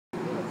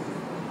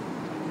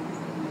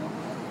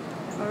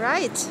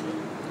right.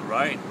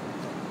 Right.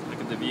 Look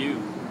at the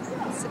view.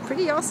 It's a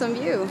pretty awesome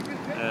view.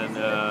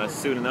 And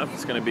soon enough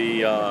it's going to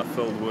be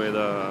filled with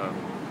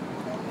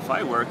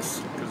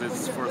fireworks because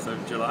it's 4th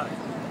of July.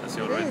 That's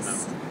the already now.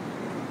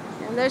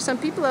 And there's some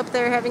people up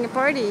there having a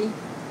party,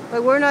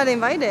 but we're not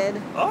invited.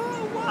 Oh,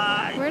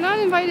 why? We're not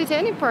invited to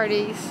any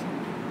parties.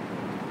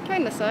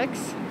 Kinda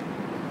sucks.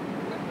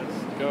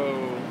 Let's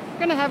go. We're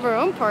gonna have our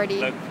own party.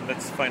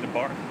 Let's find a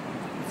bar.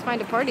 Let's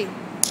find a party.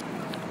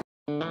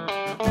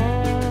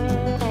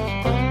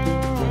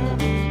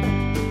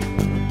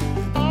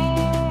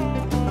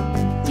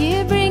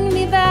 You bring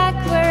me back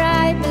where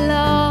I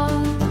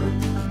belong.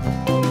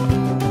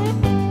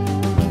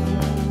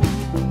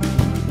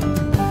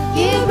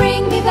 You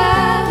bring me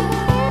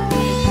back.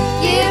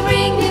 You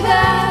bring me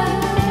back.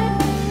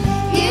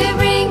 You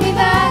bring me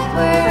back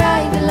where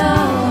I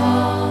belong.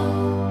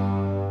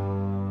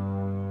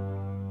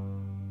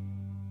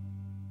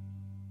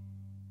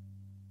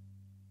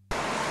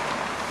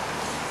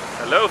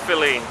 Hello,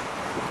 Philly.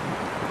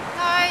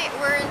 Hi,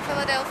 we're in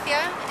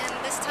Philadelphia, and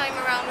this time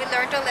around we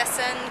learned a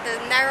lesson. The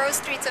narrow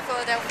streets of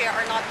Philadelphia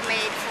are not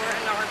made for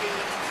an RV.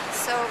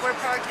 So we're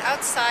parked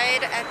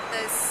outside at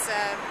this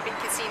big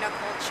casino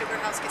called Sugar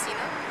House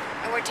Casino,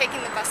 and we're taking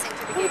the bus into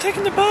the game. We're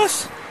taking the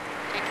bus.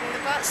 Taking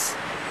the bus.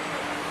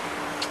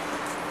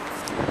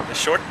 The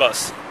short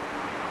bus.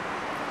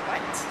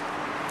 What?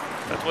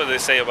 That's what they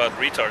say about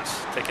retards,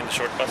 taking the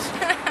short bus.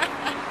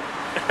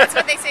 That's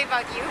what they say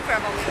about you,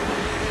 probably.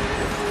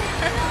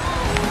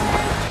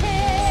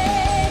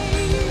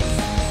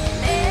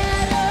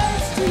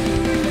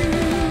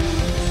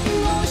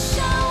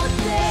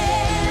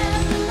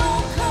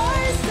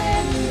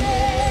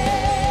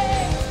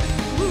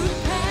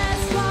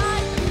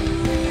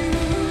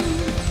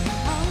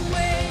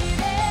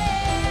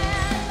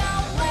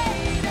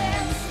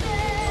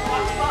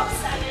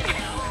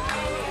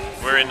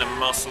 We're in a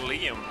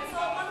mausoleum.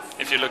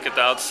 If you look at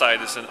the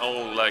outside, it's an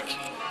old, like...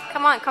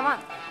 Come on, come on.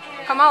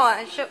 Come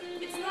on,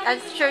 I'll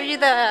show you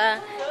the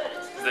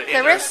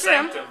restroom.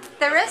 sanctum.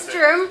 The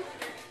restroom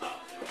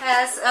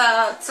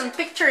has some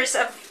pictures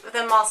of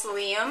the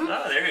mausoleum.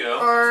 Ah, there you go.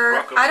 Or,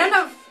 Rock I don't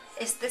over. know,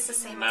 is this the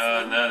same No,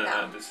 mausoleum?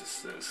 no. This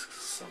is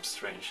some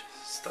strange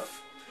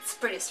stuff. It's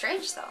pretty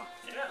strange though.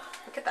 Yeah.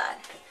 Look at that.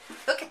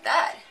 Look at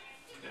that.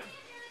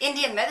 Yeah.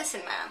 Indian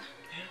medicine man.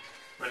 Yeah.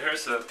 But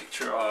here's a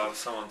picture of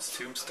someone's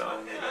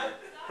tombstone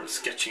for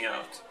sketching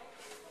out.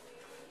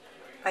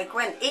 Like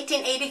when?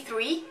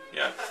 1883?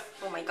 Yeah.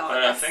 Oh my god,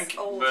 But that's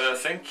old. I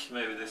think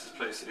maybe this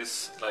place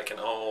is like an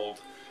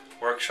old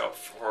workshop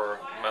for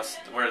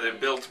where they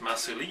built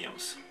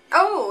mausoleums.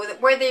 Oh,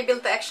 where they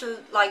built the actual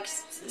like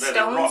The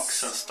stones?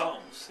 rocks and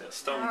stones. Yeah,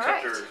 stone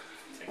Alright. cutter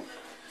thing.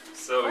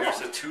 So Cool.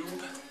 here's a tomb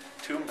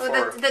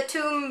Oh, for... the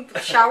tomb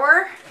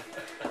shower.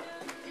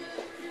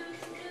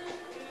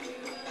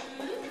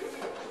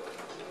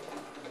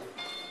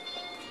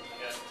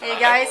 Hey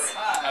guys,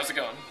 How's it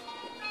going?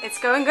 it's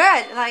going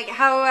good. Like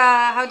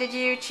how did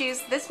you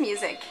choose this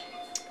music?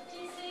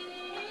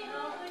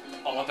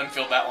 I'll let them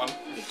fill that one.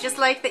 You just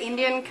like the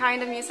Indian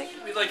kind of music?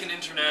 We like an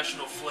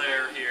international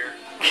flair here,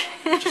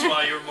 which is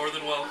why you're more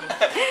than welcome.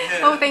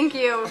 Oh, thank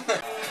you.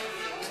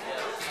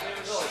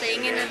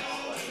 Playing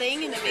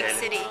in a big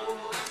city.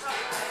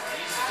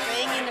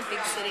 Playing in a big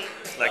city.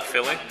 Like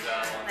Philly?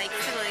 Like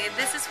Philly.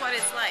 This is what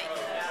it's like.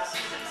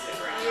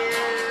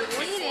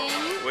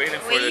 You're Waiting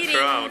for the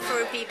crowd.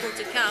 for people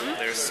to come.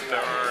 There's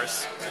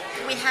stars.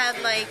 We had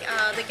like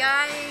the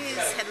guy who's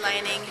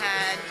headlining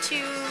had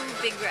 2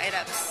 big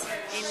write-ups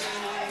in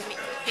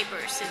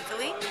papers in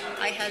Philly.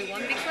 I had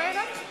 1 big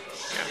write-up.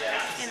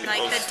 Yeah. And like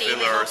People the still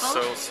Daily are Local.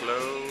 so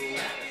slow.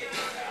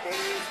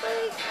 There's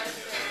like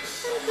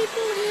some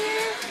people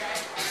here.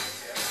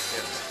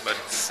 Yeah. But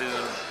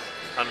soon,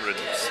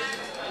 hundreds.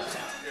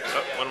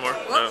 Oh, one more.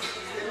 Whoop.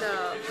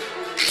 No,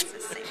 it's the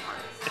same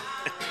one.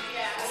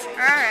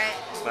 Alright.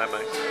 No. Bye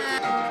bye.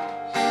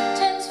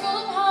 Tents full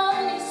of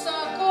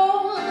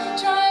honeysuckle,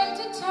 trying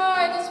to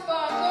tie the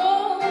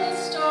sparkle. This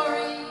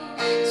story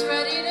is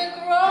ready to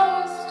grow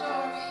a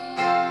story.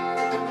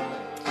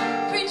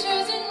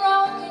 Preachers in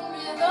rock and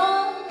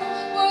rhythm,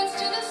 words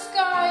to the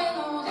sky and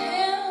hold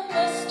him.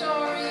 The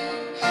story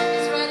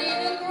is ready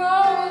to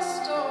grow a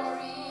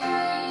story.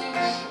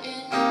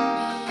 In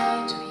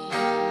between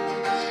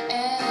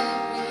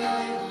every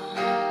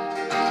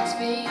line,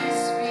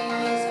 space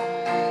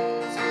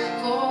resides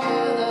for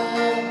the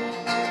one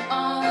to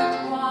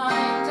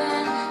unwind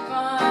and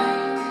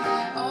find.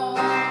 All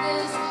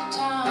this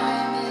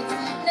time, it's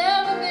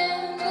never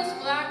been this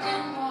black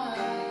and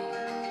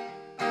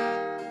white.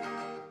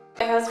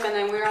 My husband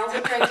and we're also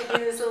trying to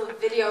do this little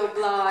video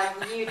blog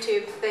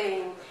YouTube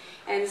thing,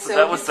 and so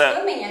that was he's that.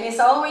 filming, and he's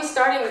always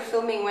starting with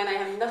filming when I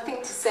have nothing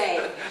to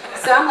say.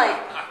 So I'm like,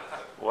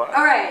 What?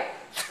 all right,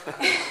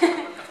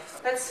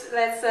 let's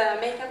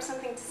make up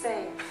something to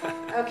say.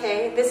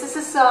 Okay, this is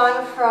a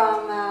song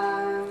from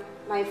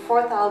my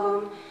 4th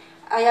album.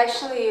 I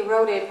actually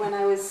wrote it when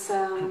I was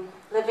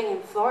living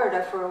in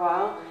Florida for a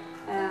while,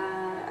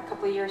 a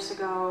couple of years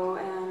ago,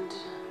 and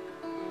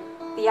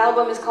The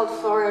album is called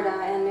Florida,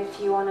 and if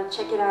you want to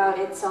check it out,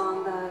 it's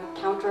on the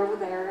counter over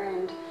there,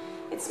 and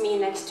it's me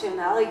next to an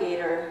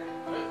alligator.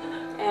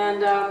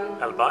 And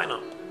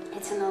Albino.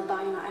 it's an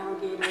albino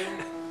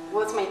alligator.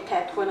 Was my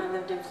pet when I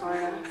lived in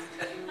Florida.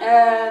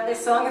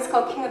 This song is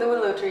called King of the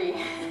Willow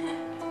Tree.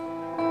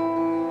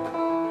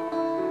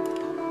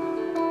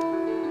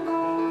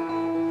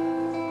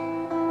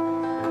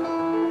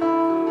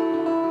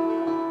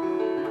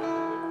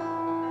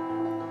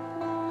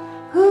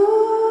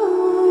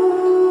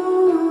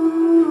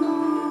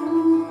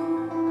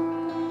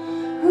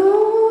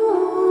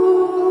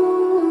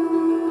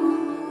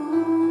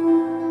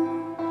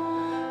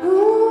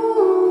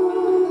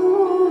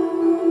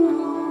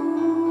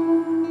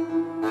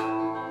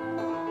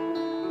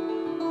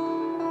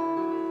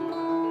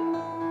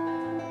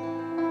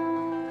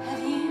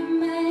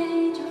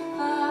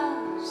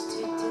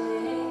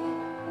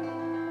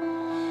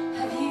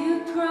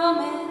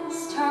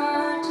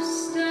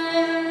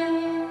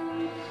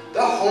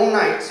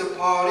 Nights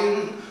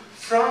departing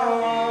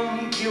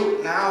from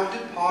guilt, now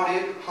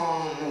departed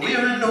home.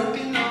 We're an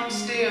open arm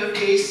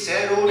staircase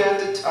settled at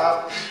the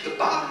top. The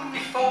bottom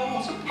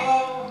falls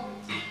apart.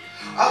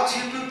 I'll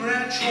tip a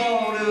branch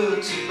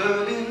water to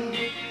bourbon.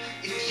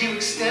 If you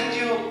extend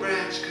your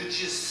branch, could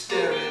you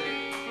stir it?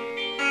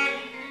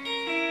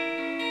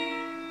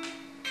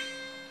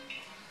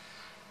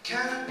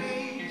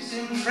 Canopies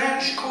in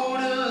French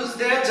quarters,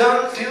 they're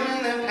done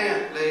filling their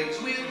pant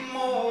legs with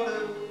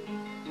mortar.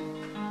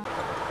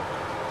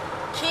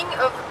 King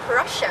of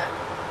Prussia.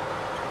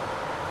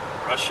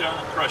 Prussia.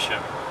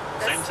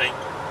 Same thing,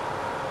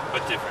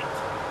 but different.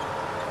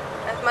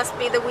 That must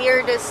be the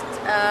weirdest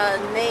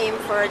name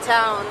for a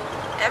town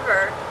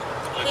ever.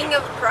 Like King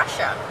of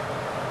Prussia.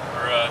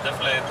 We're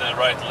definitely in the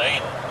right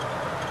lane.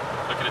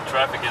 Look at the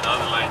traffic in the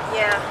other lane.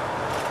 Yeah.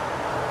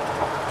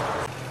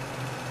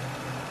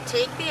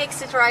 Take the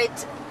exit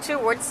right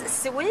towards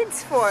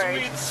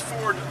Swedesford.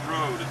 Swedesford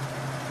Road.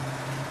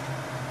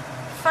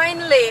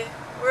 Finally,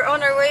 we're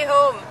on our way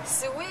home.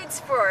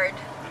 Swedesford.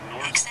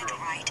 Nordstrom.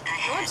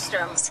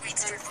 Nordstrom and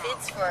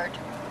Swedesford.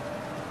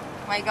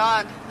 My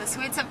God, the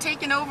Swedes have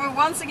taken over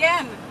once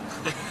again.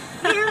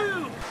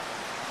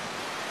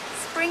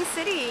 Spring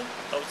City.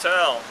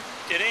 Hotel.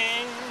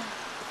 Kidding.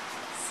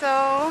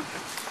 So,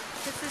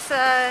 this is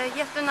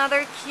yet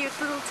another cute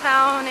little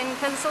town in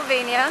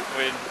Pennsylvania.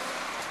 With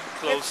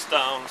closed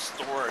down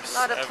stores. A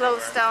lot of everywhere.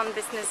 closed down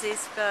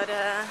businesses, but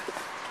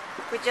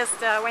we just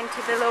went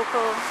to the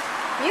local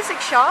music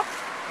shop.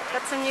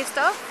 Got some new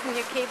stuff, a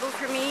new cable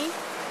for me,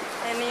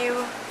 a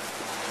new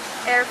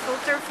air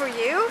filter for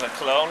you. The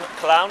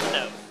clown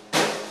note.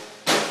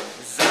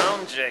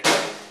 Sound jack.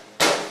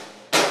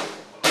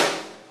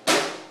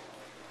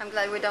 I'm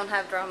glad we don't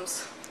have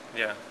drums.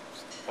 Yeah,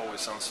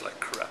 always sounds like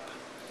crap.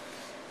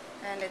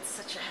 And it's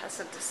such a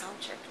hassle to sound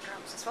check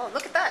drums as well.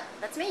 Look at that,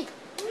 that's me.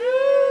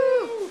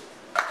 Woo!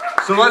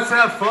 So let's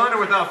have fun, and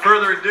without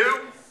further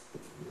ado,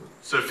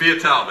 Sofia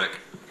Talvik.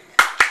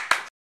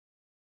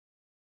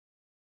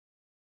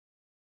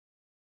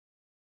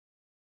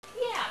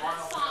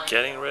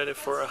 Getting ready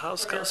for a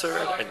house concert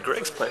at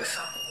Greg's place.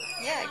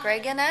 Yeah,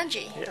 Greg and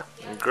Angie. Yeah,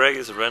 and Greg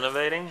is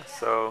renovating,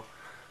 so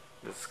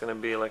this is gonna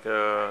be like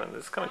a.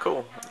 It's kind of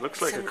cool. It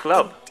looks like a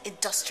club.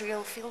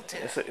 Industrial feel to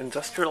it. It's an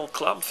industrial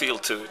club feel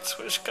to it,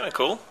 which is kind of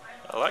cool.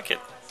 I like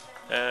it.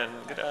 And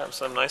gonna have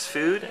some nice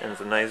food and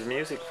some nice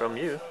music from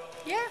you.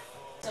 Yeah.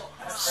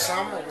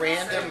 Some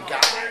random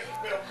guy.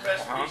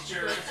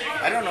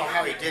 I don't know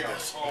how he did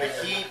this, but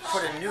he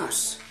put a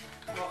noose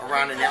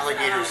around an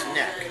alligator's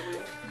neck,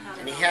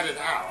 and he had it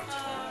out.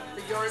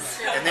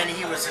 And then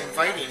he was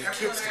inviting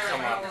kids to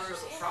come up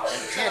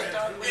and pet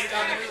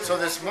it. So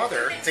this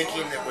mother,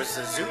 thinking it was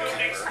the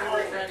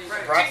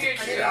zookeeper, brought the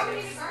kid up,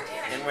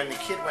 and when the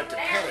kid went to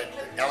pet it,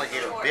 the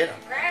alligator bit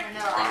him.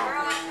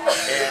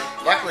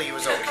 And luckily he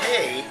was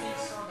okay,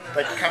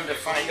 but come to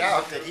find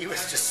out that he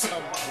was just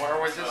some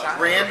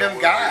random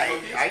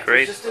guy.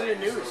 Great. Just in the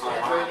news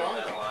not very long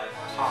ago.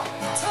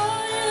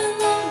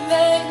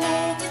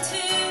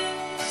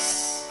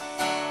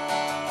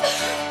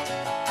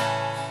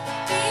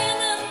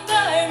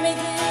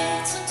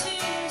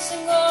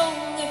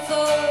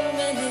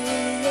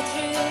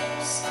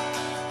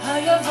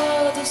 Jag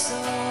vad du sa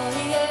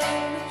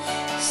igen,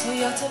 så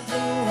jag tar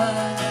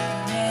blåaren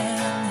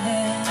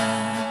hem.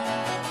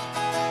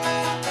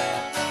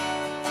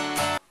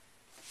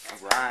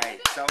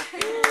 Right, so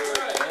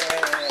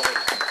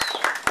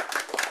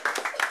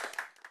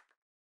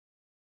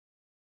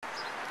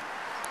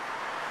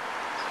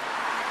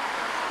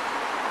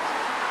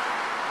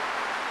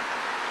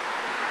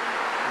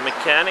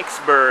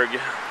Mechanicsburg.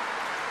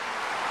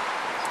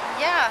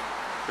 Yeah.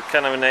 What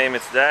kind of a name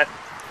is that?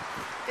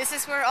 This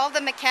is where all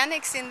the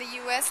mechanics in the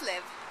US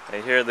live.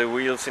 I hear the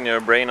wheels in your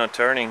brain are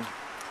turning.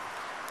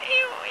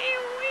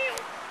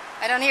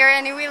 I don't hear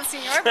any wheels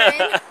in your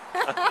brain.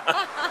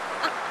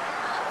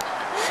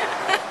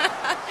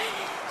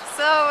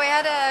 So we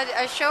had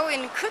a show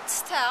in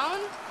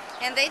Kutztown,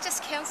 and they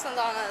just canceled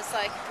on us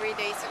like 3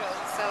 days ago.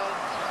 So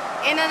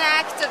In an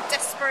act of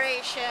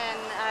desperation,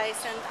 I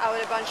sent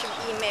out a bunch of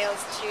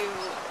emails to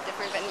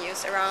different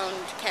venues around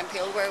Camp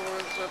Hill where we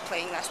were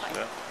playing last night.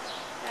 Yeah.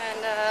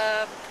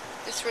 And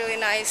this really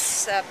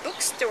nice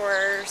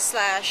bookstore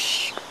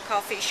slash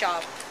coffee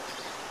shop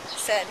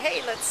said,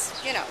 hey, let's,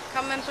 you know,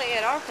 come and play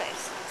at our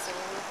place. So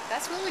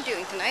that's what we're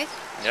doing tonight.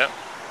 Yeah.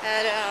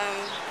 At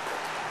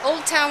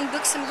Old Town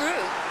Books and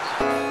Brew.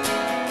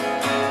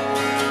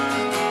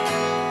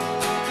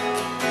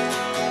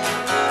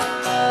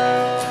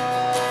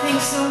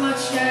 Thanks so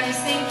much, guys.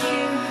 Thank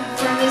you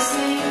for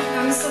listening.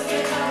 I'm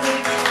Sofia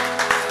Talvik.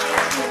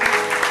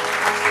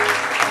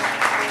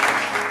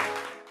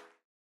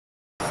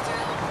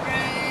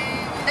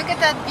 Look at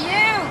that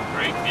view!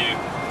 Great view.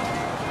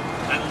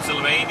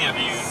 Pennsylvania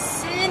view.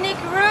 Scenic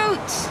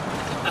route!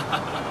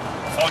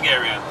 Fog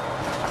area.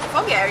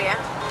 Fog area?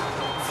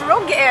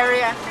 Frog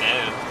area!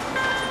 No.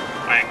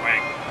 Wang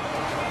wang.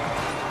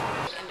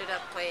 We ended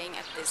up playing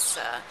at this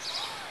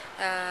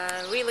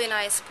really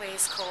nice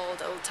place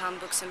called Old Town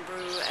Books and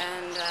Brew,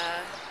 and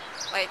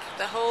like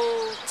the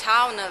whole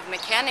town of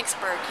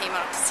Mechanicsburg came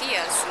out to see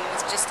us, and it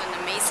was just an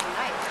amazing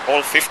night.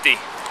 All 50.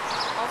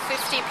 All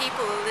 50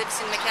 people who lives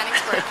in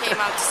Mechanicsburg came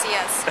out to see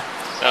us.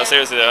 No,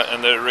 seriously, and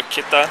the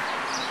Rikita.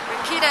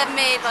 Rikita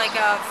made like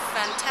a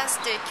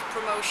fantastic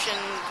promotion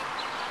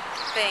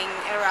thing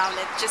around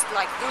it, just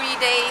like 3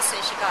 days, and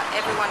she got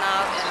everyone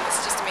out, and it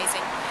was just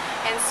amazing.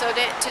 And so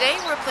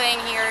today we're playing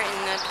here in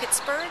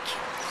Pittsburgh,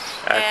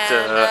 At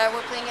and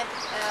we're playing at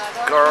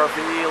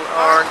Garfield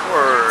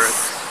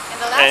Artworks.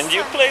 And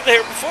you played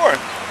there before.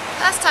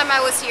 Last time I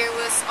was here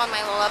was on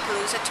my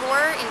Lollapalooza tour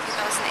in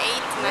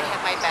 2008, and I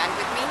had my band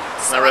with me.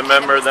 So I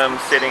remember them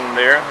sitting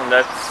there, and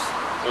that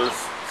was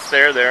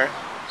stair there.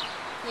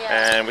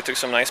 Yeah. And we took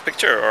some nice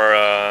picture, or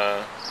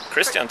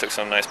Christian took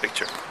some nice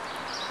picture.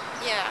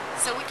 Yeah,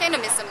 so we kind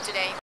of miss them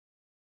today.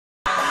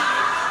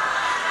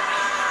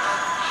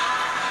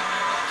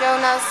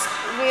 Jonas'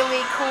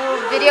 really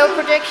cool video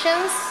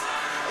projections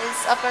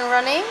is up and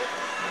running,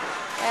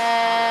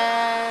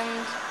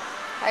 and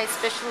I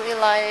especially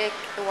like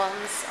the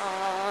ones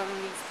on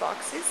these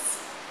boxes.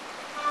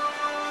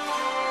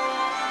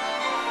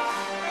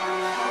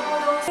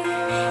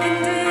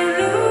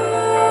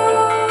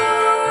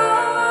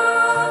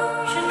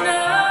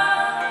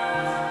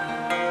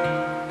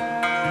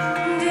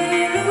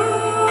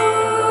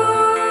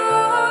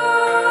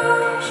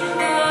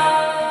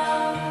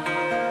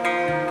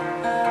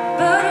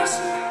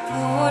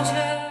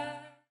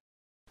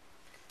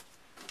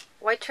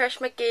 White Trash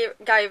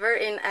MacGyver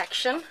in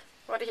action.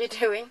 What are you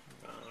doing?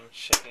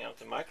 Checking out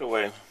the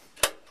microwave.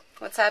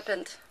 What's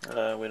happened?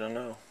 We don't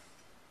know.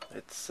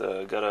 It's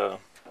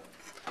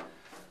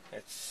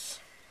it's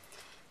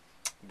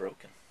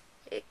broken.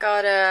 It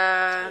got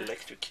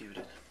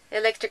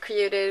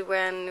electrocuted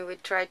when we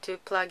tried to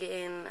plug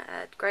in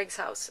at Greg's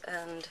house,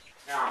 and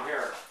Now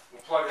here,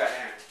 we'll plug that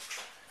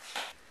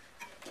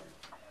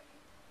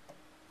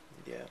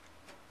in. Yeah.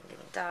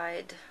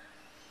 died.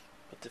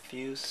 But the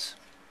fuse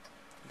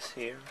is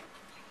here.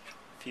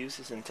 Fuse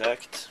is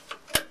intact.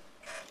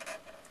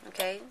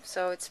 Okay,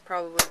 so it's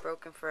probably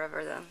broken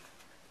forever then.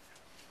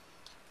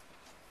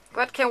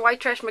 What can White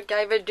Trash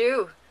MacGyver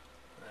do?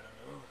 I don't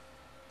know.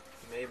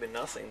 Maybe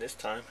nothing this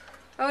time.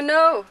 Oh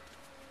no!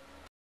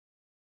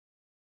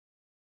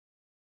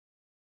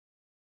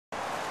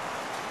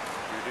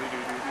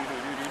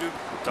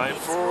 Time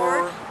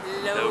for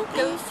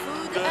Local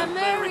Food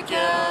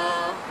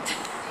America!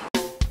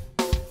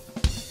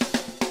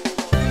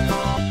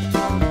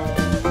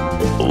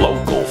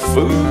 Local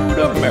Food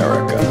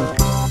America.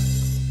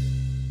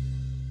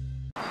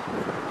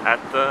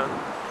 At the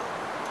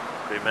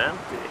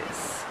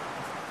Primantis.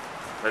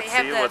 Let's They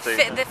have see what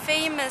they the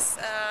famous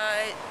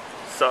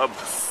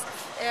subs.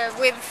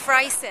 with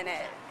fries in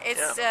it.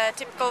 It's Yeah.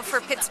 typical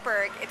for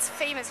Pittsburgh. It's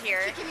famous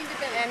here,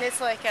 and it's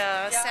like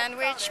a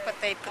sandwich, but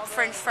they put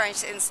French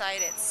fries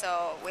inside it.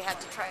 So we had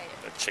to try it.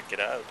 Let's check it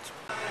out.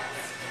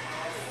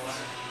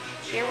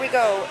 Here we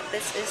go.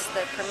 This is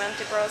the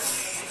Primanti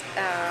Bros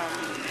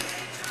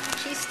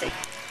cheese stick.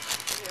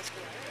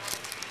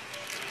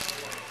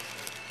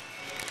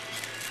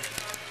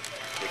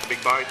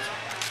 Big bite.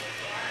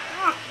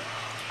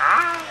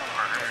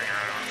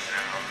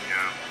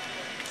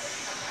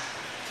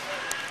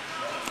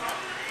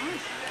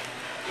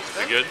 Is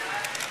it good?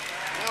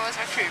 It was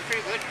actually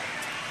pretty good.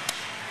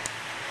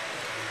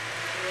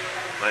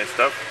 Nice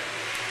stuff.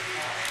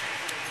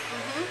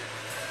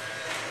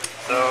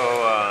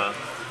 So,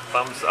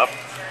 thumbs up,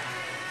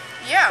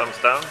 Yeah. thumbs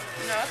down.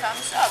 No,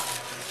 thumbs up.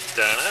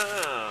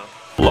 Ta-da!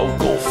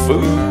 Local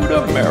Food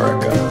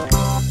America.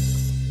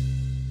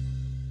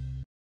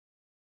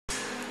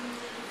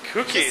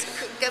 Cookies.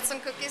 Got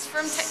some cookies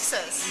from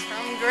Texas,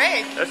 from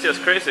Greg. That's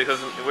just crazy because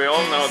we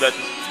all know that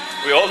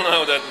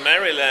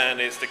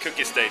Maryland is the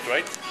cookie state,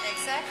 right?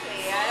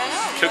 Exactly. I don't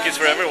know. Cookies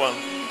for everyone.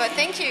 But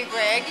thank you,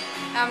 Greg.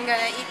 I'm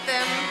gonna eat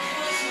them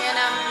when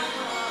I'm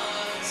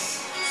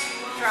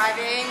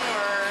driving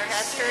or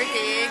after a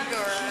gig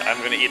or.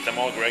 I'm gonna eat them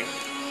all, Greg.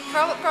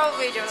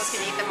 Probably Jonas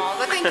can eat them all,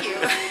 but thank you.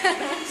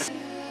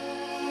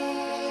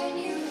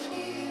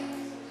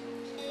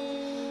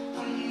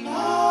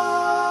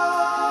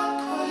 not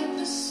quite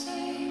the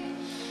same.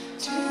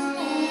 Too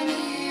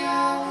many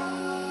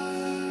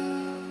hours,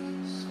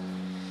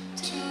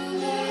 too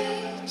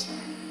late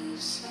to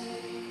say.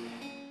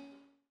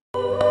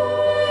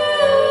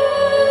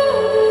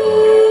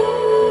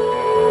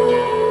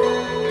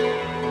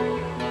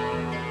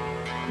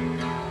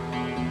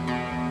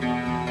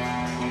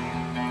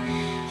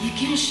 You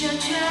can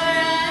shut your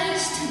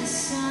eyes to the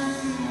sun,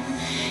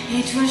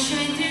 it will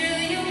shine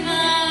through your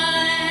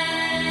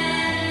mind.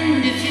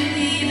 If you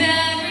leave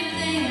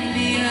everything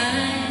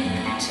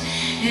behind,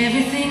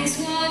 everything's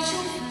what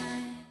you'll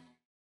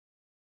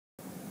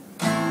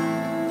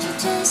find.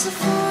 Today's the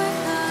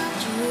 4th of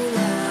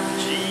July.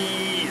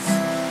 Jeez.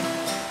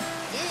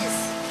 Yes.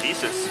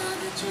 Jesus.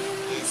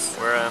 Yes.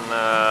 We're in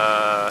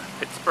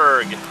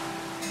Pittsburgh.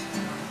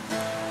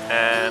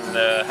 And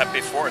happy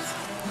 4th.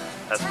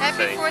 As we Happy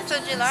say. 4th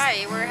of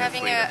July. We're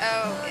having a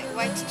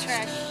white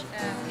trash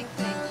picnic.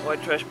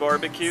 White trash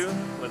barbecue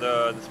with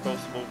a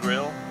disposable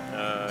grill.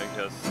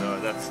 Because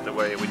that's the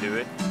way we do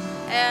it.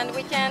 And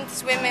we can't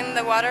swim in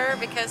the water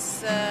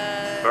because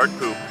Bird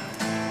poop.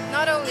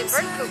 not only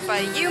bird poop,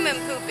 but human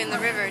poop in the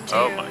river too.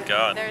 Oh my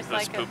god, There's who's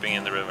like pooping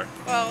in the river?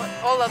 well,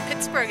 all of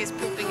Pittsburgh is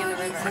pooping in the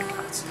river.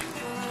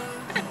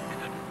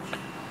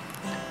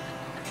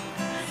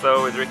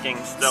 So we're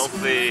drinking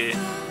stealthy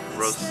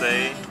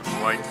rosé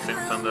white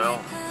Zinfandel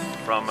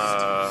from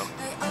a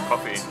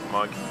coffee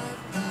mug.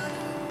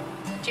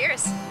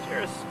 Cheers.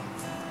 Cheers.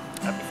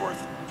 Happy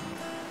 4th.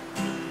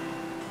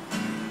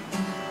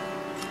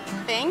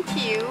 Thank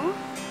you.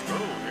 Oh,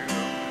 here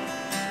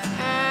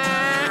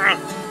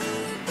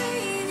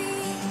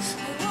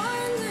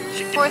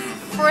you go.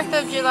 4th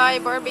of July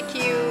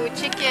barbecue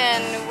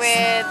chicken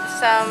with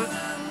some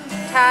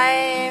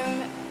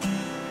thyme,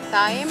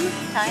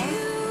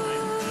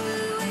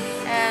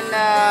 and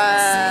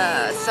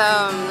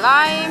some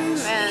lime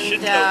and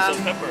Shitloads of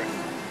pepper.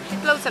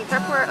 shitloads and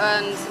pepper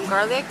and some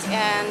garlic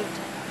and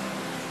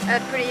a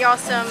pretty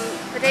awesome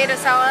potato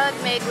salad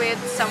made with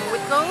some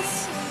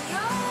wickles.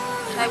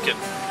 Wicked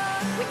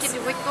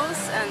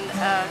wickles and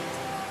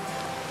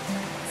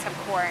some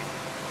corn.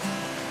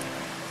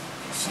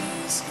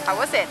 How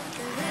was it?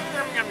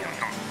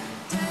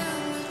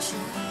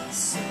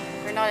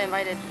 We're not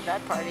invited to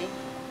that party.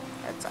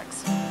 That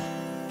sucks.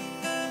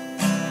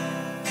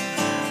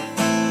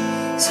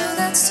 So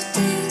that's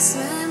today's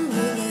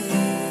memory.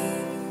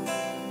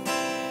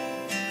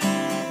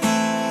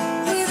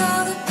 With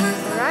all the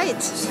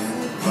Alright.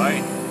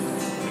 Right.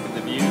 Look at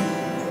the view.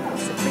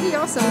 It's a pretty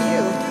awesome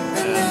view.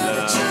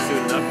 And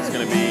soon enough it's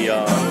going to be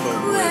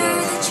filled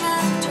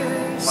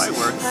with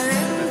fireworks.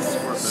 It's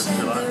 4th of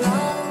July.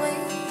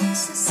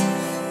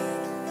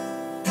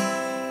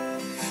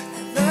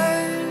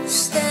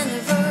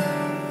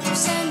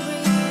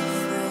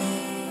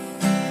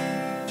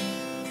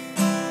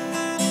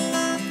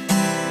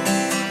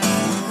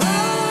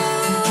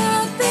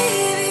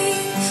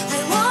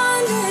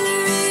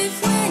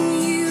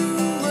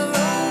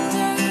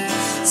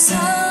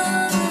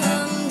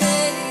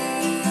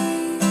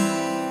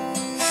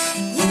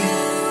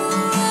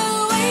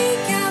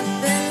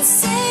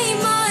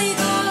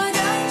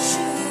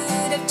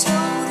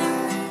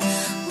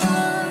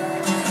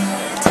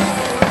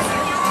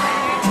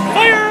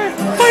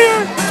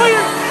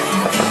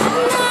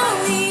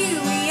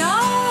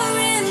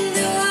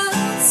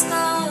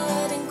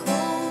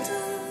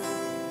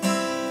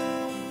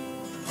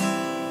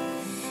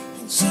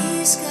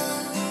 She's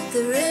got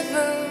the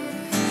river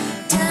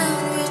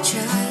down which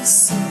I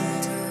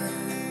sold her.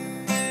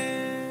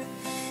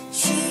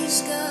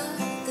 She's got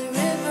the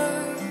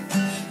river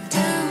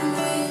down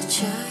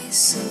which I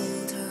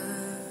sold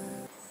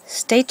her.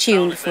 Stay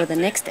tuned for the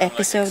next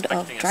episode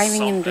of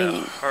Drivin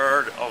Dreaming. A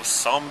herd of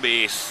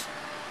zombies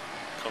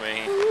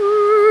coming.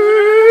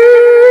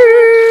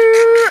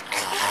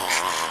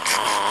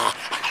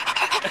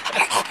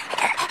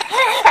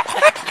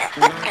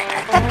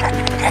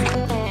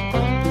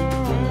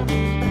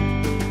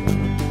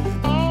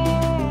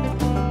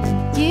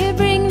 You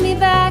bring me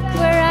back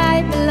where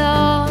I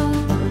belong,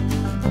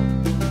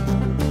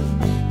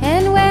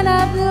 and when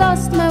I've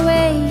lost my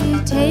way,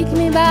 you take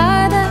me back.